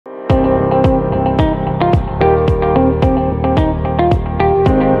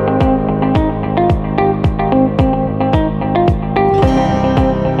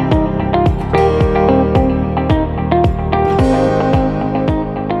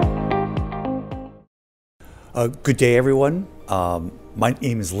Good day, everyone. My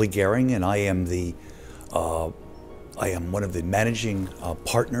name is Leigh Goehring, and I am one of the managing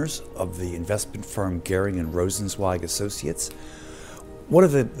partners of the investment firm Goehring and Rozencwajg Associates. One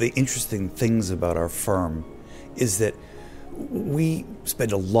of the interesting things about our firm is that we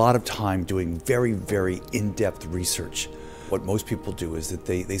spend a lot of time doing very, very in-depth research. What most people do is that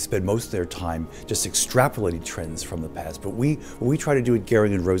they spend most of their time just extrapolating trends from the past. But what we try to do at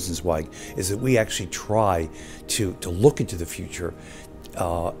Goehring and Rozencwajg is that we actually try to look into the future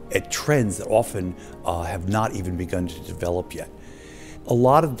at trends that often have not even begun to develop yet. A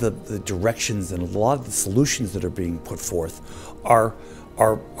lot of the directions and a lot of the solutions that are being put forth are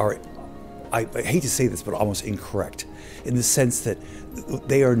I hate to say this, but almost incorrect, in the sense that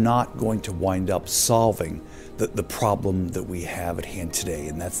they are not going to wind up solving the problem that we have at hand today,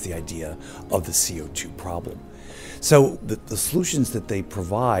 and that's the idea of the CO2 problem. So the solutions that they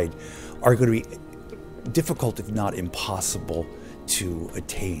provide are going to be difficult, if not impossible, to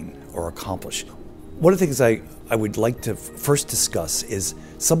attain or accomplish. One of the things I would like to first discuss is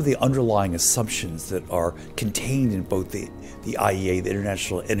some of the underlying assumptions that are contained in both the IEA, the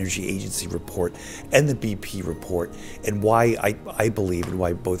International Energy Agency report, and the BP report, and why I believe, and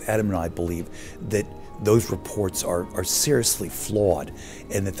why both Adam and I believe, that those reports are seriously flawed,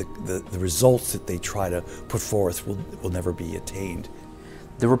 and that the results that they try to put forth will never be attained.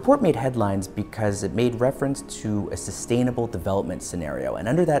 The report made headlines because it made reference to a sustainable development scenario, and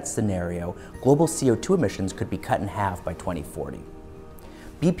under that scenario, global CO2 emissions could be cut in half by 2040.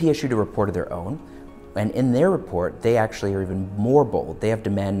 BP issued a report of their own, and in their report, they actually are even more bold. They have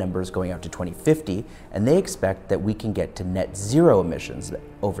demand numbers going out to 2050, and they expect that we can get to net zero emissions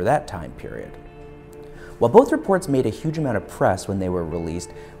over that time period. While both reports made a huge amount of press when they were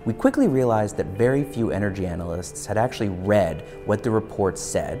released, we quickly realized that very few energy analysts had actually read what the reports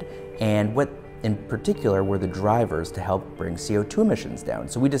said and what in particular were the drivers to help bring CO2 emissions down.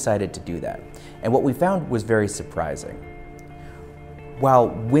 So we decided to do that. And what we found was very surprising. While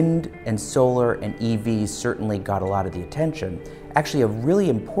wind and solar and EVs certainly got a lot of the attention, actually a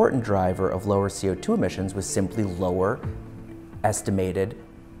really important driver of lower CO2 emissions was simply lower estimated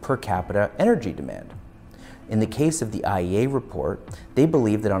per capita energy demand. In the case of the IEA report, they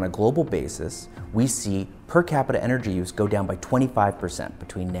believe that on a global basis, we see per capita energy use go down by 25%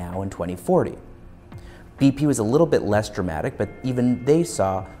 between now and 2040. BP was a little bit less dramatic, but even they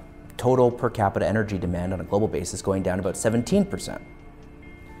saw total per capita energy demand on a global basis going down about 17%.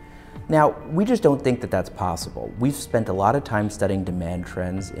 Now, we just don't think that that's possible. We've spent a lot of time studying demand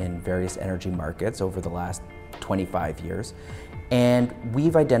trends in various energy markets over the last 25 years, and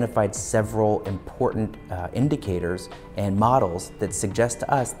we've identified several important indicators and models that suggest to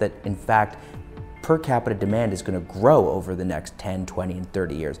us that, in fact, per capita demand is going to grow over the next 10, 20, and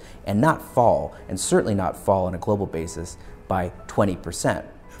 30 years, and not fall, and certainly not fall on a global basis by 20%.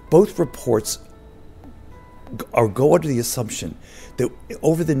 Both reports go under the assumption that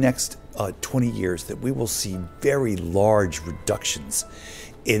over the next 20 years that we will see very large reductions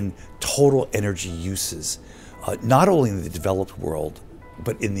in total energy uses, not only in the developed world,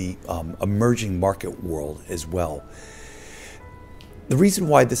 but in the emerging market world as well. The reason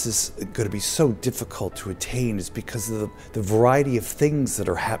why this is going to be so difficult to attain is because of the variety of things that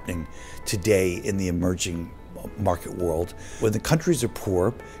are happening today in the emerging market world. When the countries are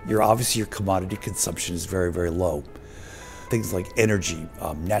poor, obviously your commodity consumption is very, very low. Things like energy,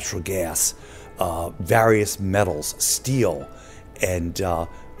 natural gas, various metals, steel, and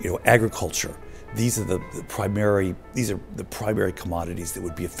agriculture. These are the primary commodities that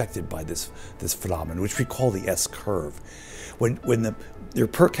would be affected by this phenomenon, which we call the S-curve. When your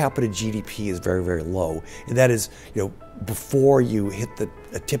per capita GDP is very, very low, and that is, before you hit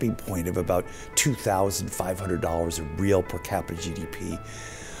a tipping point of about $2,500 of real per capita GDP.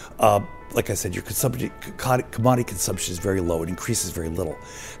 Like I said, your commodity consumption is very low. It increases very little.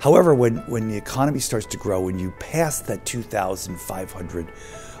 However, when the economy starts to grow and you pass that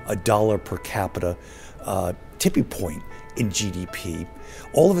 $2,500 per capita tipping point in GDP,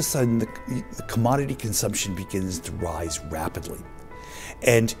 all of a sudden the commodity consumption begins to rise rapidly.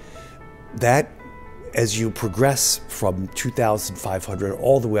 And that, as you progress from $2,500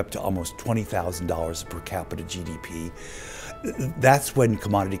 all the way up to almost $20,000 per capita GDP, that's when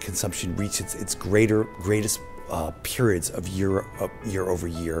commodity consumption reaches its greatest periods of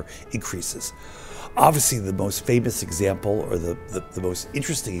year-over-year increases. Obviously, the most famous example, or the most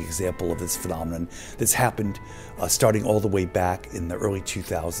interesting example of this phenomenon that's happened starting all the way back in the early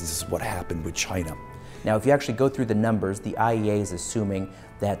 2000s is what happened with China. Now, if you actually go through the numbers, the IEA is assuming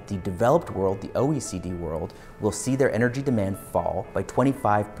that the developed world, the OECD world, will see their energy demand fall by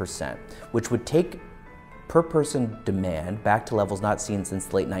 25%, which would take per person demand back to levels not seen since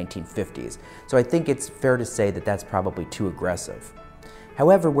the late 1950s. So I think it's fair to say that that's probably too aggressive.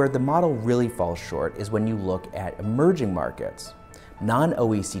 However, where the model really falls short is when you look at emerging markets.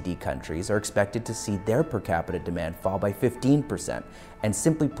 Non-OECD countries are expected to see their per capita demand fall by 15%, and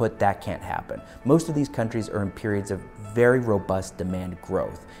simply put, that can't happen. Most of these countries are in periods of very robust demand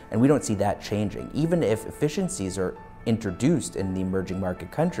growth, and we don't see that changing. Even if efficiencies are introduced in the emerging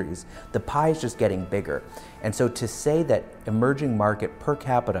market countries, the pie is just getting bigger. And so to say that emerging market per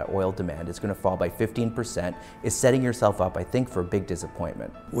capita oil demand is going to fall by 15% is setting yourself up, I think, for a big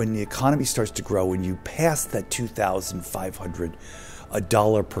disappointment. When the economy starts to grow and you pass that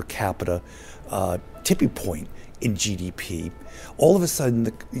 $2,500 per capita tipping point in GDP, all of a sudden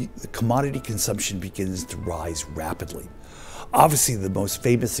the commodity consumption begins to rise rapidly. Obviously, the most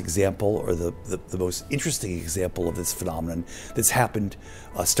famous example, or the most interesting example of this phenomenon that's happened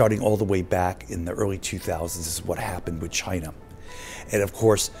starting all the way back in the early 2000s is what happened with China. And of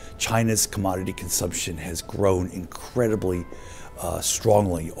course, China's commodity consumption has grown incredibly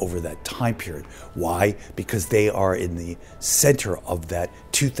strongly over that time period. Why? Because they are in the center of that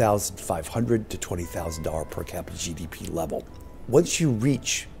 $2,500 to $20,000 per capita GDP level. Once you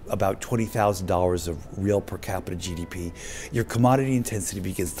reach about $20,000 of real per capita GDP, your commodity intensity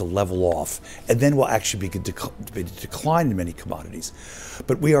begins to level off, and then will actually begin to decline in many commodities.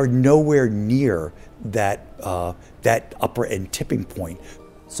 But we are nowhere near that upper end tipping point.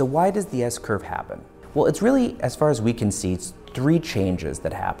 So why does the S-curve happen? Well, it's really, as far as we can see, it's three changes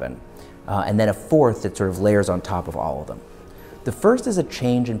that happen, and then a fourth that sort of layers on top of all of them. The first is a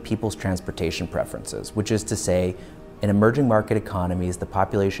change in people's transportation preferences, which is to say, in emerging market economies, the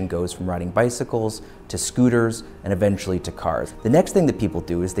population goes from riding bicycles to scooters and eventually to cars. The next thing that people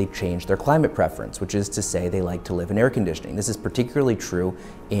do is they change their climate preference, which is to say they like to live in air conditioning. This is particularly true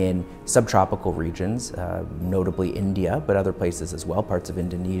in subtropical regions, notably India, but other places as well, parts of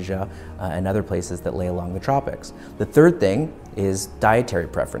Indonesia and other places that lay along the tropics. The third thing is dietary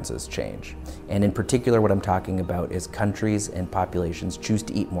preferences change. And in particular, what I'm talking about is countries and populations choose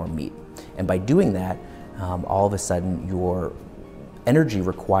to eat more meat. And by doing that, all of a sudden your energy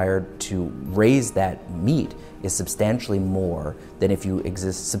required to raise that meat is substantially more than if you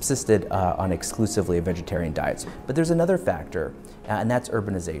subsisted on exclusively a vegetarian diet. But there's another factor, and that's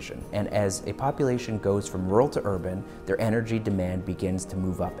urbanization. And as a population goes from rural to urban, their energy demand begins to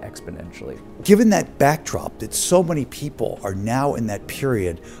move up exponentially. Given that backdrop, that so many people are now in that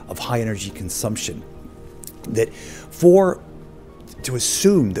period of high energy consumption, that to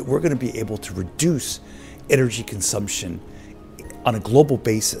assume that we're going to be able to reduce energy consumption on a global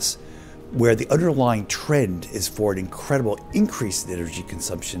basis, where the underlying trend is for an incredible increase in energy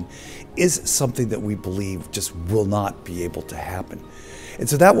consumption, is something that we believe just will not be able to happen. And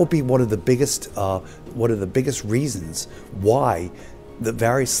so that will be one of the biggest reasons why the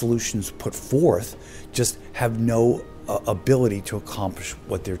various solutions put forth just have no ability to accomplish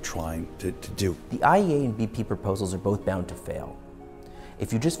what they're trying to do. The IEA and BP proposals are both bound to fail.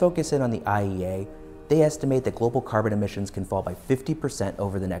 If you just focus in on the IEA, they estimate that global carbon emissions can fall by 50%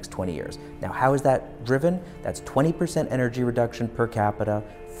 over the next 20 years. Now, how is that driven? That's 20% energy reduction per capita,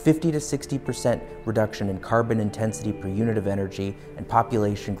 50 to 60% reduction in carbon intensity per unit of energy, and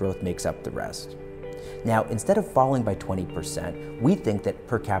population growth makes up the rest. Now, instead of falling by 20%, we think that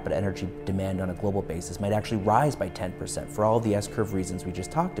per capita energy demand on a global basis might actually rise by 10% for all of the S-curve reasons we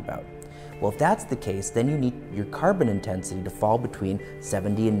just talked about. Well, if that's the case, then you need your carbon intensity to fall between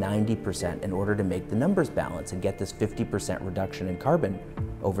 70 and 90% in order to make the numbers balance and get this 50% reduction in carbon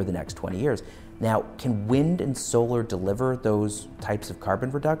over the next 20 years. Now, can wind and solar deliver those types of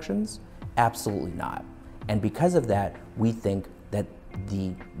carbon reductions? Absolutely not. And because of that, we think that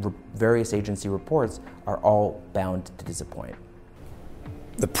the various agency reports are all bound to disappoint.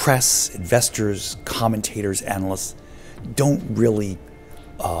 The press, investors, commentators, analysts don't really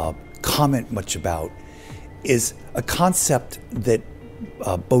comment much about is a concept that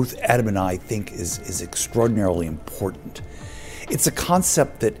both Adam and I think is extraordinarily important. It's a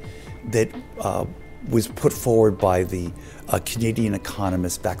concept that was put forward by the Canadian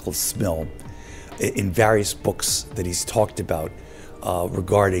economist Václav Smil in various books that he's talked about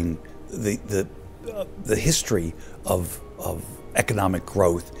regarding the history of economic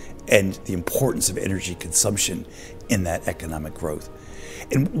growth and the importance of energy consumption in that economic growth.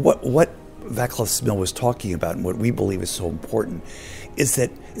 And what Václav Smil was talking about, and what we believe is so important, is that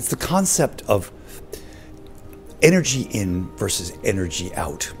it's the concept of energy in versus energy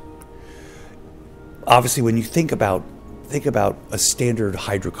out. Obviously, when you think about a standard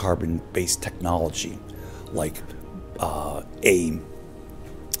hydrocarbon-based technology like AIM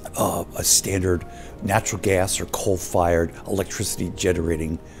a standard natural gas or coal-fired electricity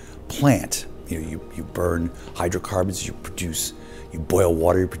generating plant. You burn hydrocarbons, you boil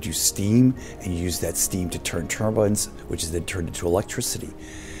water, you produce steam, and you use that steam to turn turbines, which is then turned into electricity.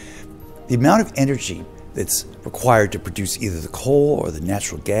 The amount of energy that's required to produce either the coal or the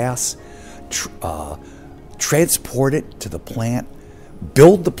natural gas, transport it to the plant,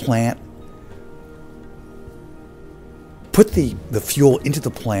 build the plant, put the fuel into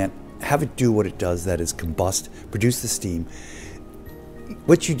the plant, have it do what it does, that is combust, produce the steam.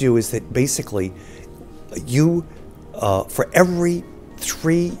 What you do is that basically you, for every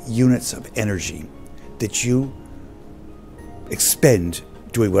 3 units of energy that you expend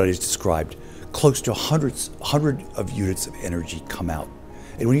doing what I just described, close to 100 of units of energy come out.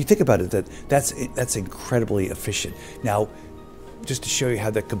 And when you think about it, that's incredibly efficient. Now, just to show you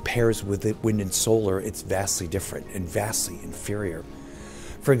how that compares with the wind and solar, it's vastly different and vastly inferior.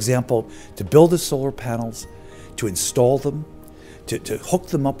 For example, to build the solar panels, to install them, to hook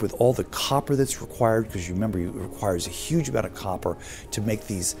them up with all the copper that's required, because you remember it requires a huge amount of copper to make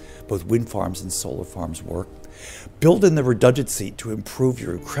these both wind farms and solar farms work. Build in the redundancy to improve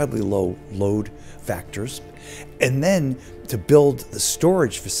your incredibly low load factors, and then to build the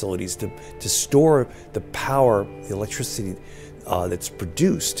storage facilities to store the power, the electricity that's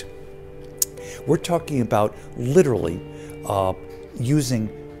produced. We're talking about literally using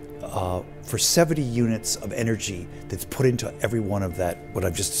for 70 units of energy that's put into every one of that, what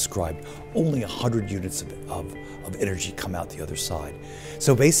I've just described, only 100 units of energy come out the other side.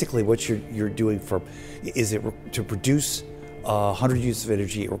 So basically what you're doing to produce 100 units of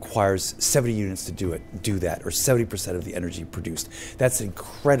energy, it requires 70 units to do that, or 70% of the energy produced. That's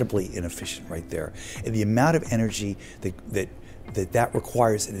incredibly inefficient right there. And the amount of energy that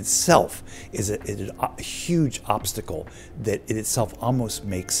requires in itself is a huge obstacle that in itself almost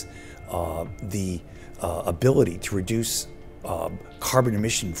makes the ability to reduce carbon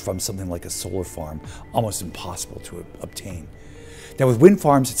emission from something like a solar farm almost impossible to obtain. Now with wind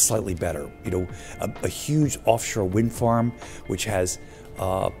farms, it's slightly better. A huge offshore wind farm, which has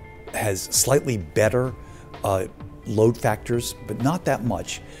slightly better load factors, but not that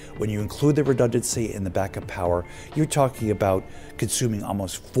much. When you include the redundancy and the backup power, you're talking about consuming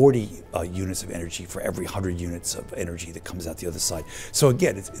almost 40 units of energy for every 100 units of energy that comes out the other side. So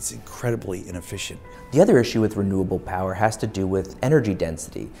again, it's incredibly inefficient. The other issue with renewable power has to do with energy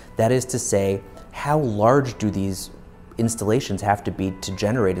density. That is to say, how large do these installations have to be to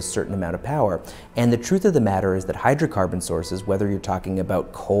generate a certain amount of power? And the truth of the matter is that hydrocarbon sources, whether you're talking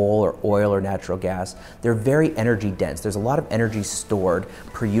about coal or oil or natural gas, they're very energy dense. There's a lot of energy stored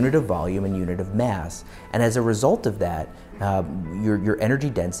per unit of volume and unit of mass. And as a result of that, your energy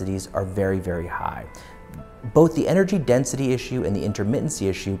densities are very, very high. Both the energy density issue and the intermittency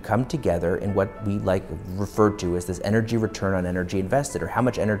issue come together in what we refer to as this energy return on energy invested, or how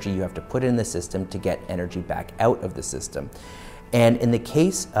much energy you have to put in the system to get energy back out of the system. And in the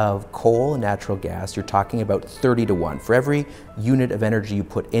case of coal and natural gas, you're talking about 30 to 1. For every unit of energy you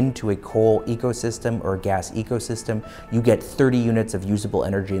put into a coal ecosystem or a gas ecosystem, you get 30 units of usable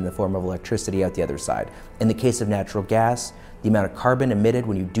energy in the form of electricity out the other side. In the case of natural gas, the amount of carbon emitted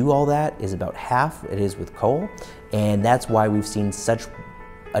when you do all that is about half it is with coal, and that's why we've seen such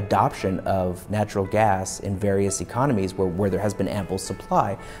adoption of natural gas in various economies where there has been ample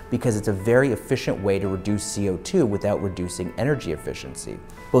supply, because it's a very efficient way to reduce CO2 without reducing energy efficiency.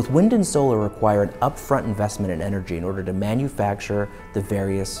 Both wind and solar require an upfront investment in energy in order to manufacture the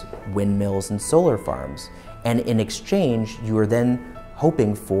various windmills and solar farms, and in exchange you are then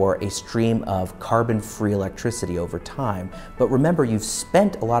hoping for a stream of carbon-free electricity over time. But remember, you've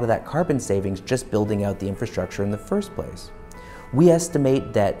spent a lot of that carbon savings just building out the infrastructure in the first place. We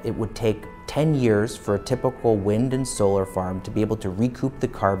estimate that it would take 10 years for a typical wind and solar farm to be able to recoup the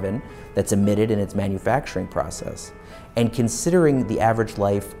carbon that's emitted in its manufacturing process. And considering the average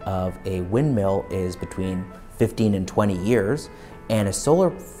life of a windmill is between 15 and 20 years, and a solar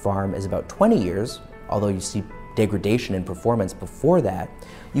farm is about 20 years, although you see degradation in performance before that,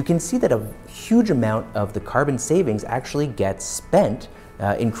 you can see that a huge amount of the carbon savings actually gets spent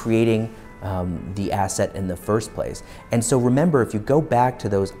in creating the asset in the first place. And so remember, if you go back to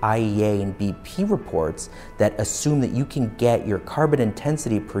those IEA and BP reports that assume that you can get your carbon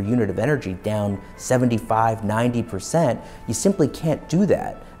intensity per unit of energy down 75–90%, you simply can't do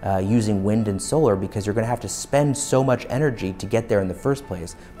that using wind and solar, because you're going to have to spend so much energy to get there in the first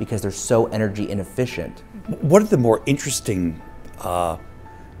place because they're so energy inefficient. One of the more interesting, I'll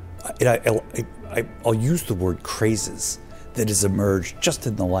use the word crazes, that has emerged just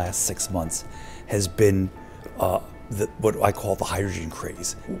in the last 6 months has been what I call the hydrogen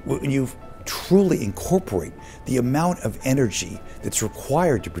craze. When you truly incorporate the amount of energy that's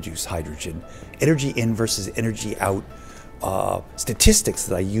required to produce hydrogen, energy in versus energy out, statistics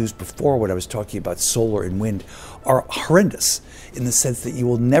that I used before when I was talking about solar and wind are horrendous in the sense that you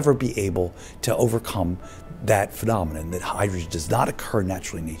will never be able to overcome that phenomenon, that hydrogen does not occur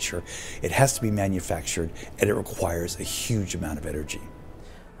naturally in nature. It has to be manufactured, and it requires a huge amount of energy.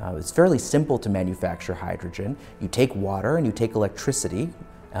 It's fairly simple to manufacture hydrogen. You take water and you take electricity,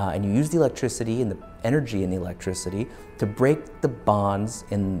 and you use the electricity and the energy in the electricity to break the bonds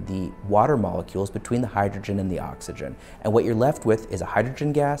in the water molecules between the hydrogen and the oxygen. And what you're left with is a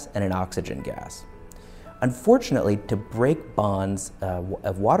hydrogen gas and an oxygen gas. Unfortunately, to break bonds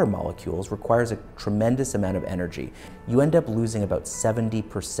of water molecules requires a tremendous amount of energy. You end up losing about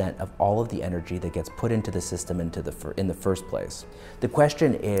 70% of all of the energy that gets put into the system in the first place. The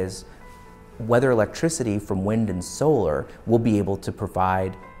question is whether electricity from wind and solar will be able to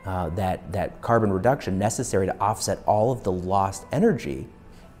provide that carbon reduction necessary to offset all of the lost energy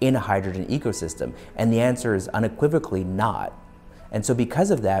in a hydrogen ecosystem. And the answer is unequivocally not. And so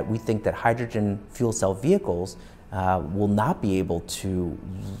because of that, we think that hydrogen fuel cell vehicles will not be able to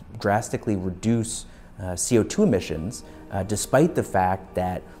drastically reduce CO2 emissions, despite the fact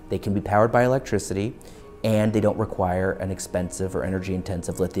that they can be powered by electricity and they don't require an expensive or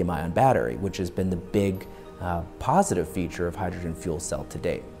energy-intensive lithium-ion battery, which has been the big positive feature of hydrogen fuel cell to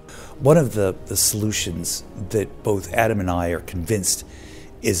date. One of the solutions that both Adam and I are convinced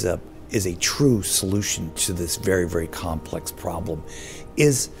is a true solution to this very, very complex problem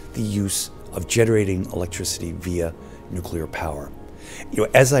is the use of generating electricity via nuclear power.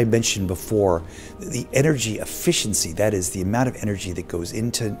 As I mentioned before, the energy efficiency, that is the amount of energy that goes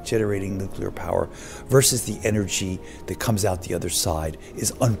into generating nuclear power versus the energy that comes out the other side,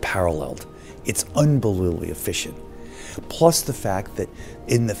 is unparalleled. It's unbelievably efficient. Plus the fact that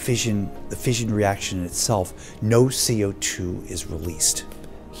in the fission reaction itself, no CO2 is released.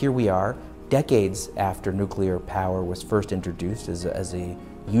 Here we are, decades after nuclear power was first introduced as a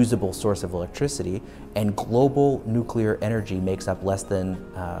usable source of electricity, and global nuclear energy makes up less than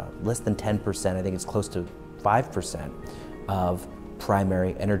 10%, I think it's close to 5% of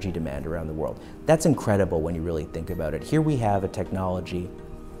primary energy demand around the world. That's incredible when you really think about it. Here we have a technology,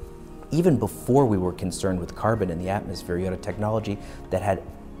 even before we were concerned with carbon in the atmosphere, you had a technology that had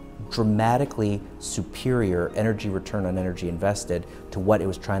dramatically superior energy return on energy invested to what it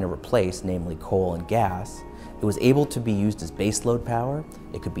was trying to replace, namely coal and gas. It was able to be used as baseload power,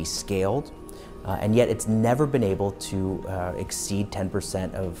 it could be scaled, and yet it's never been able to exceed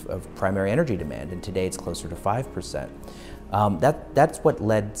 10% of primary energy demand, and today it's closer to 5%. That's what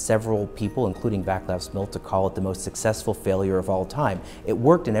led several people, including Václav Smil, to call it the most successful failure of all time. It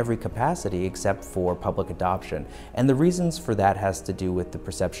worked in every capacity except for public adoption, and the reasons for that has to do with the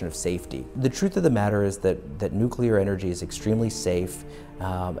perception of safety. The truth of the matter is that nuclear energy is extremely safe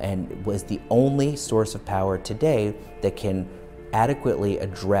and was the only source of power today that can adequately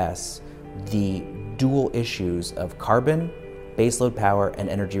address the dual issues of carbon, baseload power, and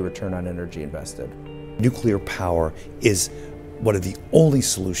energy return on energy invested. Nuclear power is one of the only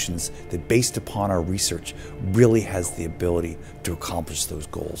solutions that, based upon our research, really has the ability to accomplish those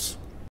goals.